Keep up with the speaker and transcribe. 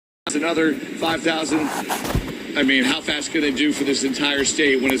Another 5,000. I mean, how fast can they do for this entire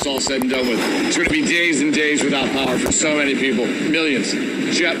state when it's all said and done with? It's going to be days and days without power for so many people. Millions.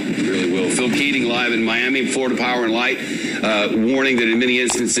 Jeff? It really will. Phil Keating live in Miami, Florida Power and Light, warning that in many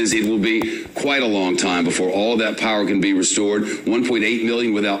instances it will be quite a long time before all of that power can be restored. 1.8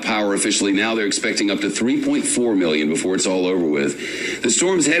 million without power officially. Now they're expecting up to 3.4 million before it's all over with. The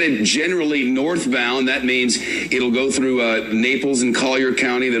storm's headed generally northbound. That means it'll go through Naples and Collier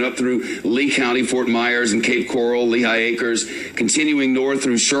County, then up through Lee County, Fort Myers, and Cape Coral, Lehigh Acres, continuing north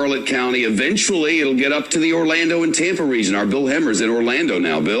through Charlotte County. Eventually, it'll get up to the Orlando and Tampa region. Our Bill Hemmer's in Orlando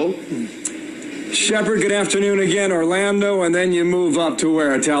now. Bill? Shepard, good afternoon again. Orlando, and then you move up to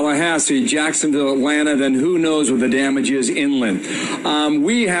where? Tallahassee, Jacksonville, Atlanta, then who knows what the damage is inland.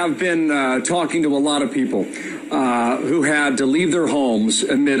 We have been talking to a lot of people who had to leave their homes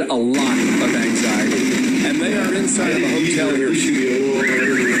amid a lot of anxiety. And they are inside of a hotel here.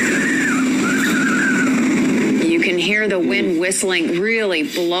 You can hear the wind whistling, really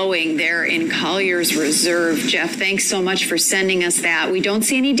blowing there in Collier's Reserve. Jeff, thanks so much for sending us that. We don't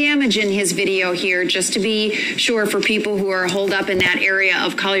see any damage in his video here, just to be sure for people who are holed up in that area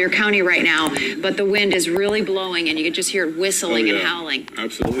of Collier County right now. But the wind is really blowing, and you can just hear it whistling and howling.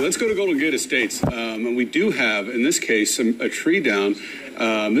 Absolutely. Let's go to Golden Gate Estates. And we do have, in this case, a tree down.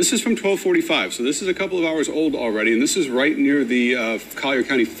 This is from 1245, so this is a couple of hours old already, and this is right near the Collier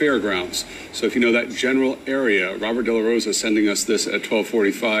County Fairgrounds. So if you know that general area, Robert De La Rosa sending us this at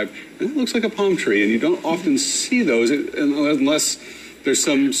 1245, and it looks like a palm tree, and you don't often see those unless there's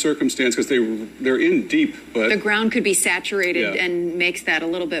some circumstance, because they're in deep. But the ground could be saturated and makes that a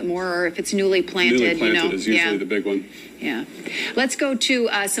little bit more, or if it's newly planted. Newly planted is usually the big one. Yeah. Let's go to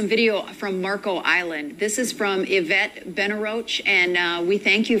some video from Marco Island. This is from Yvette Benaroche, and we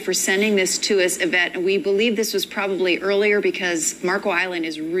thank you for sending this to us, Yvette. We believe this was probably earlier because Marco Island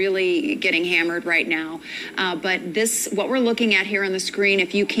is really getting hammered right now. But this, what we're looking at here on the screen,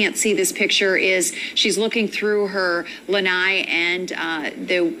 if you can't see this picture, is she's looking through her lanai, and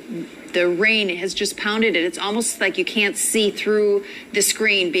the rain has just pounded it. It's almost like you can't see through the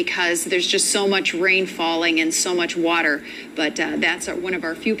screen because there's just so much rain falling and so much water. But that's one of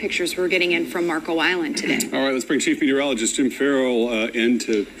our few pictures we're getting in from Marco Island today. All right, let's bring Chief Meteorologist Jim Farrell in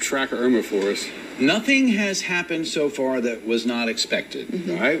to track Irma for us. Nothing has happened so far that was not expected.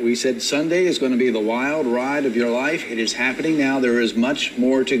 All right, we said Sunday is going to be the wild ride of your life. It is happening now. There is much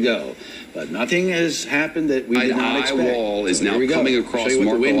more to go. But nothing has happened that we did not expect. An eye wall is now coming across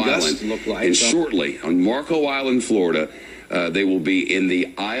Marco Island. And shortly, on Marco Island, Florida, they will be in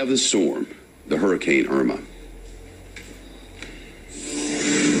the eye of the storm, the Hurricane Irma.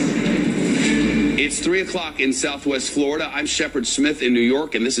 It's 3 o'clock in Southwest Florida. I'm Shepard Smith in New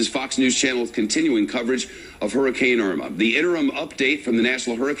York, and this is Fox News Channel's continuing coverage of Hurricane Irma. The interim update from the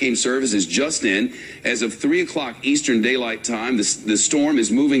National Hurricane Service is just in. As of 3 o'clock Eastern Daylight Time, the storm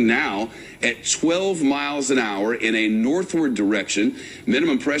is moving now at 12 miles an hour in a northward direction.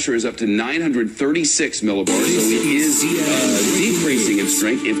 Minimum pressure is up to 936 millibars, so it is decreasing in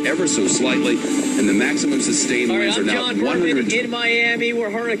strength, if ever so slightly, and the maximum sustained winds are now 100. In Miami,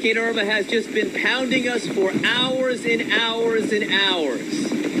 where Hurricane Irma has just been pounding us for hours and hours and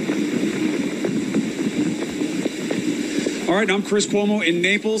hours. All right, I'm Chris Cuomo in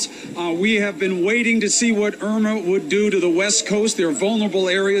Naples. We have been waiting to see what Irma would do to the West Coast. There are vulnerable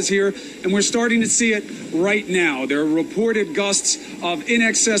areas here, and we're starting to see it right now. There are reported gusts of in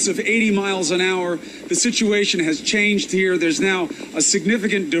excess of 80 miles an hour. The situation has changed here. There's now a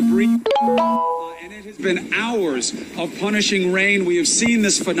significant debris. And it has been hours of punishing rain. We have seen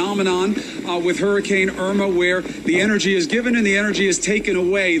this phenomenon with Hurricane Irma, where the energy is given and the energy is taken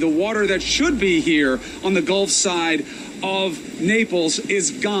away. The water that should be here on the Gulf side of Naples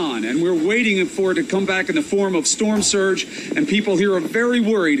is gone, and we're waiting for it to come back in the form of storm surge, and people here are very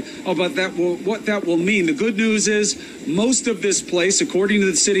worried about what that will mean. The good news is most of this place, according to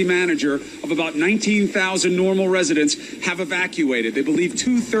the city manager, of about 19,000 normal residents, have evacuated. They believe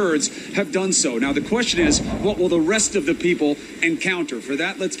 2/3 have done so. Now, the question is, what will the rest of the people encounter? For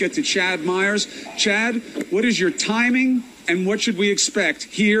that, let's get to Chad Myers. Chad, what is your timing, and what should we expect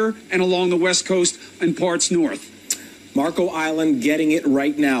here and along the West Coast and parts north? Marco Island getting it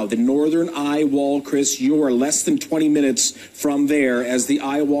right now. The northern eye wall, Chris, you are less than 20 minutes from there as the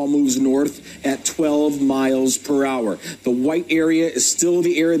eye wall moves north at 12 miles per hour. The white area is still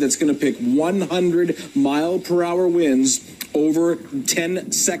the area that's going to pick 100 mile per hour winds over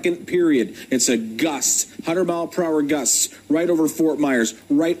 10-second period. It's a gust, 100-mile-per-hour gusts, right over Fort Myers,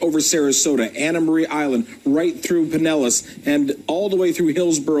 right over Sarasota, Anna Marie Island, right through Pinellas, and all the way through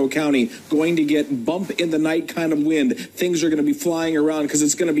Hillsborough County, going to get bump in the night kind of wind. Things are going to be flying around because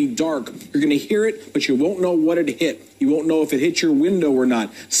it's going to be dark. You're going to hear it, but you won't know what it hit. You won't know if it hit your window or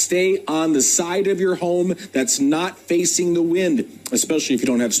not. Stay on the side of your home that's not facing the wind, especially if you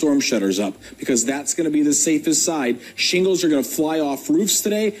don't have storm shutters up, because that's going to be the safest side. Shingles are going to fly off roofs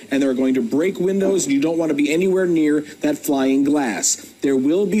today, and they're going to break windows, and you don't want to be anywhere near that flying glass. There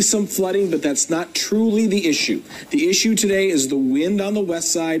will be some flooding, but that's not truly the issue. The issue today is the wind on the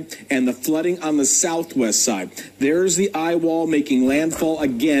west side and the flooding on the southwest side. There's the eye wall making landfall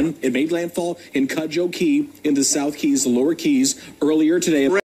again. It made landfall in Cudjoe Key in the South Keys, the lower Keys, earlier today.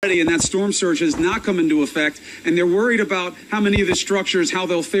 And that storm surge has not come into effect, and they're worried about how many of the structures, how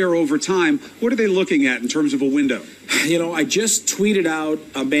they'll fare over time. What are they looking at in terms of a window? You know, I just tweeted out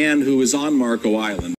a man who is on Marco Island.